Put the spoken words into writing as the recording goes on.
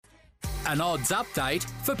An odds update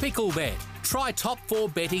for Picklebet. Try top 4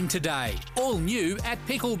 betting today. All new at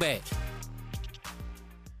Picklebet.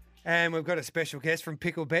 And we've got a special guest from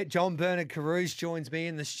Picklebet. Jon-Bernard Kairouz joins me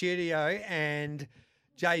in the studio. And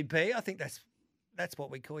JB, I think that's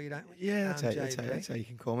what we call you, don't we? Yeah, that's how you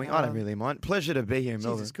can call me. I don't really mind. Pleasure to be here in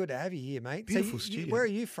Melbourne. It's good to have you here, mate. Beautiful studio. Where are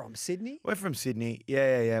you from? Sydney? We're from Sydney.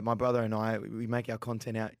 Yeah. My brother and I, we make our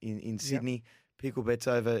content out in Sydney. Yep. Picklebet's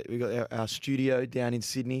over. We got our studio down in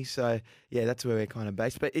Sydney, so yeah, that's where we're kind of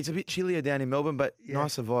based. But it's a bit chillier down in Melbourne, but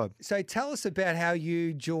nicer vibe. So tell us about how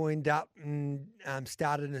you joined up and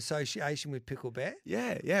started an association with Picklebet.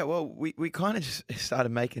 Yeah. Well, we kind of just started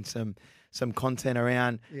making some content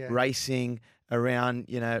around racing, around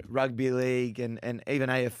rugby league and even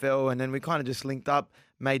AFL, and then we kind of just linked up.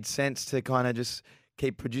 Made sense to kind of just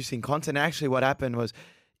keep producing content. Actually, what happened was.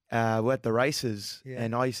 We're at the races,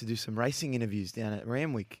 and I used to do some racing interviews down at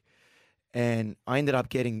Randwick, and I ended up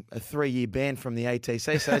getting a 3-year ban from the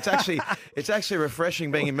ATC. So it's actually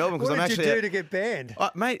refreshing being in Melbourne because What did you do to get banned,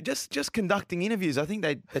 mate? Just conducting interviews. I think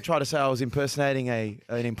they tried to say I was impersonating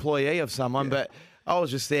an employee of someone, but I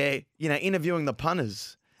was just there, interviewing the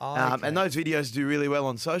punters. Okay. And those videos do really well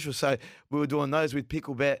on social. So we were doing those with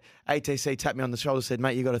Picklebet. ATC tapped me on the shoulder, said,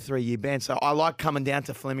 "Mate, you got a 3-year ban." So I like coming down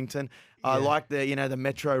to Flemington. I like the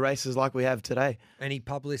metro races like we have today. Any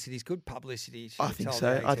publicity is good publicity. I think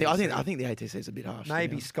so. I think the ATC is a bit harsh.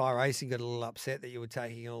 Maybe Sky Racing got a little upset that you were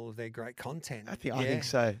taking all of their great content. I think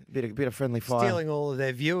so. Bit of friendly fire. Stealing all of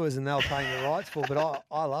their viewers, and they were paying the rights for. But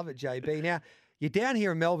I love it, JB. Now. You're down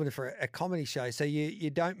here in Melbourne for a comedy show, so you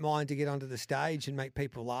don't mind to get onto the stage and make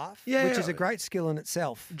people laugh, which is a great skill in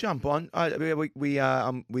itself. I'm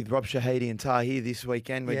with Rob Shahidi and Tahir this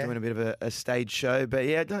weekend. We're doing a bit of a stage show,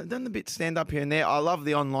 but done the bit stand up here and there. I love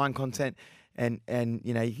the online content, and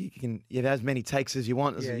you have as many takes as you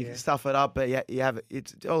want. You can stuff it up, but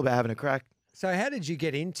it's all about having a crack. So how did you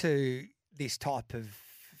get into this type of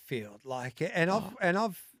field?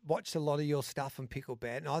 I've watched a lot of your stuff on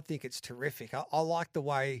Picklebet, and I think it's terrific. I like the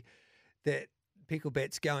way that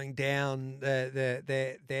Picklebet's going down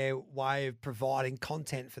their way of providing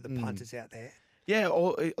content for the punters out there. Yeah,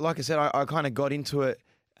 like I said, I kind of got into it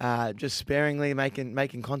just sparingly,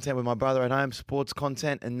 making content with my brother at home, sports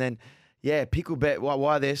content, and then Picklebet.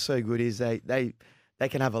 Why they're so good is they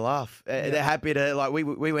can have a laugh. They're happy to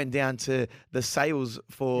we went down to the sales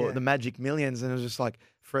for the Magic Millions, and it was just like.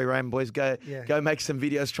 Free rein, boys. Go make some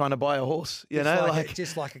videos trying to buy a horse.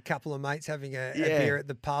 Just like a couple of mates having a beer at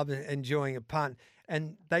the pub and enjoying a punt.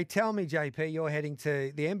 And they tell me, JP, you're heading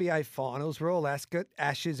to the NBA Finals, Royal Ascot,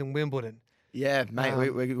 Ashes, and Wimbledon. Yeah,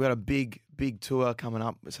 mate. We've got a big tour coming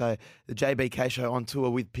up. So the JBK show on tour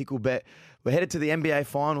with Picklebet. We're headed to the NBA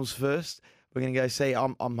Finals first. We're going to go see.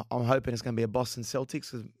 I'm hoping it's going to be a Boston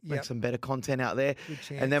Celtics because make some better content out there.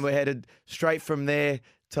 And then we're headed straight from there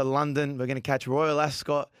to London. We're going to catch Royal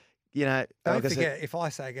Ascot. Don't forget, if I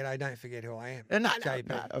say g'day, don't forget who I am. No,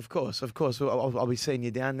 of course. I'll be seeing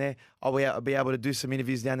you down there. I'll be able to do some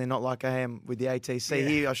interviews down there, not like I am with the ATC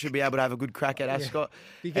here. I should be able to have a good crack at Ascot.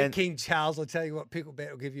 If you get King Charles, I'll tell you what,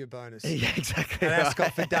 Picklebet will give you a bonus. Yeah, exactly. At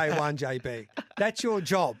Ascot for day one, JB. That's your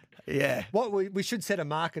job. Yeah. What we should set a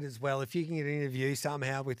market as well. If you can get an interview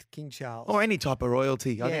somehow with King Charles. Or any type of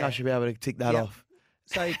royalty. I think I should be able to tick that off.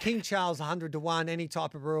 So King Charles 100 to 1, any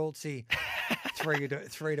type of royalty, 3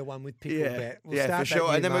 to 1 with Picklebet. We'll start for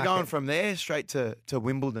sure. And then market. we're going from there straight to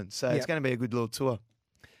Wimbledon. So it's going to be a good little tour.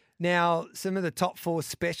 Now, some of the top 4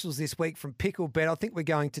 specials this week from Picklebet. I think we're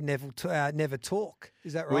going to Never Talk.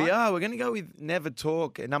 Is that right? We are. We're going to go with Never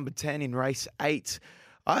Talk at number 10 in race 8.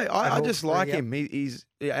 I just like him. He's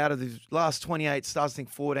out of his last 28 starts, I think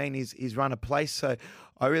 14 he's run a place. So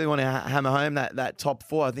I really want to hammer home that top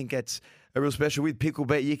 4. I think it's a real special. With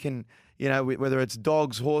Picklebet, you can, whether it's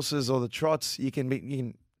dogs, horses, or the trots, you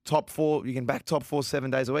can top 4. You can back top 4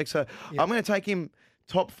 7 days a week. So I'm going to take him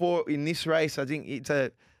top 4 in this race. I think it's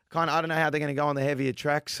a kind of, I don't know how they're going to go on the heavier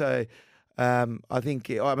track. So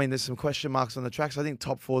there's some question marks on the track. So I think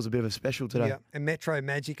top 4 is a bit of a special today. Yeah, and Metro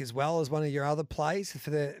Magic as well as one of your other plays for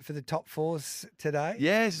the top 4s today.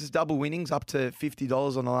 Yeah, it's double winnings up to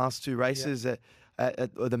 $50 on the last 2 races at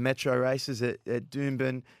the Metro races at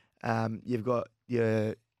Doomben. You've got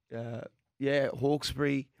your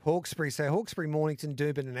Hawkesbury. So Hawkesbury, Mornington,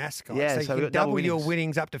 Doomben and Ascot. Yeah, so you can double your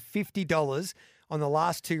winnings up to $50 on the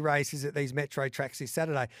last 2 races at these Metro tracks this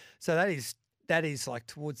Saturday. So that is like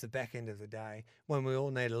towards the back end of the day when we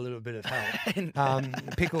all need a little bit of help.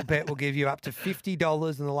 Picklebet will give you up to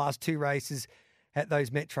 $50 in the last 2 races at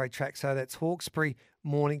those Metro tracks. So that's Hawkesbury,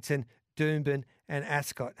 Mornington, Doomben and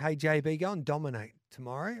Ascot. Hey, JB, go and dominate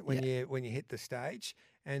tomorrow when you hit the stage.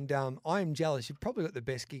 And I am jealous. You've probably got the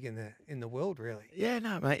best gig in the world, really. Yeah,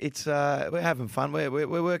 no, mate. It's we're having fun. We're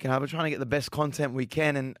working hard. We're trying to get the best content we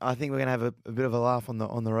can, and I think we're going to have a bit of a laugh on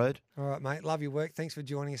the road. All right, mate. Love your work. Thanks for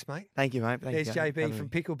joining us, mate. Thank you, mate. There's JB from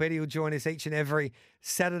Pickle Bet. He'll join us each and every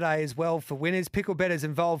Saturday as well for winners. Pickle Betters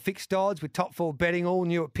involve fixed odds with top 4 betting, all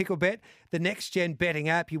new at Pickle Bet, the next-gen betting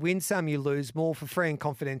app. You win some, you lose more. For free and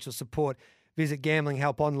confidential support, visit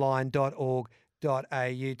gamblinghelponline.org.au.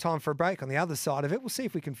 Time for a break. On the other side of it, we'll see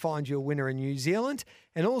if we can find you a winner in New Zealand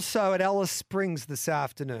and also at Alice Springs this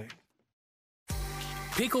afternoon.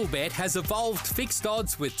 Picklebet has evolved fixed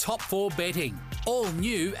odds with top 4 betting. All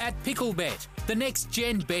new at Picklebet, the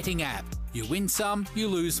next-gen betting app. You win some, you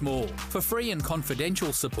lose more. For free and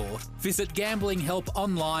confidential support, visit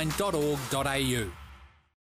gamblinghelponline.org.au.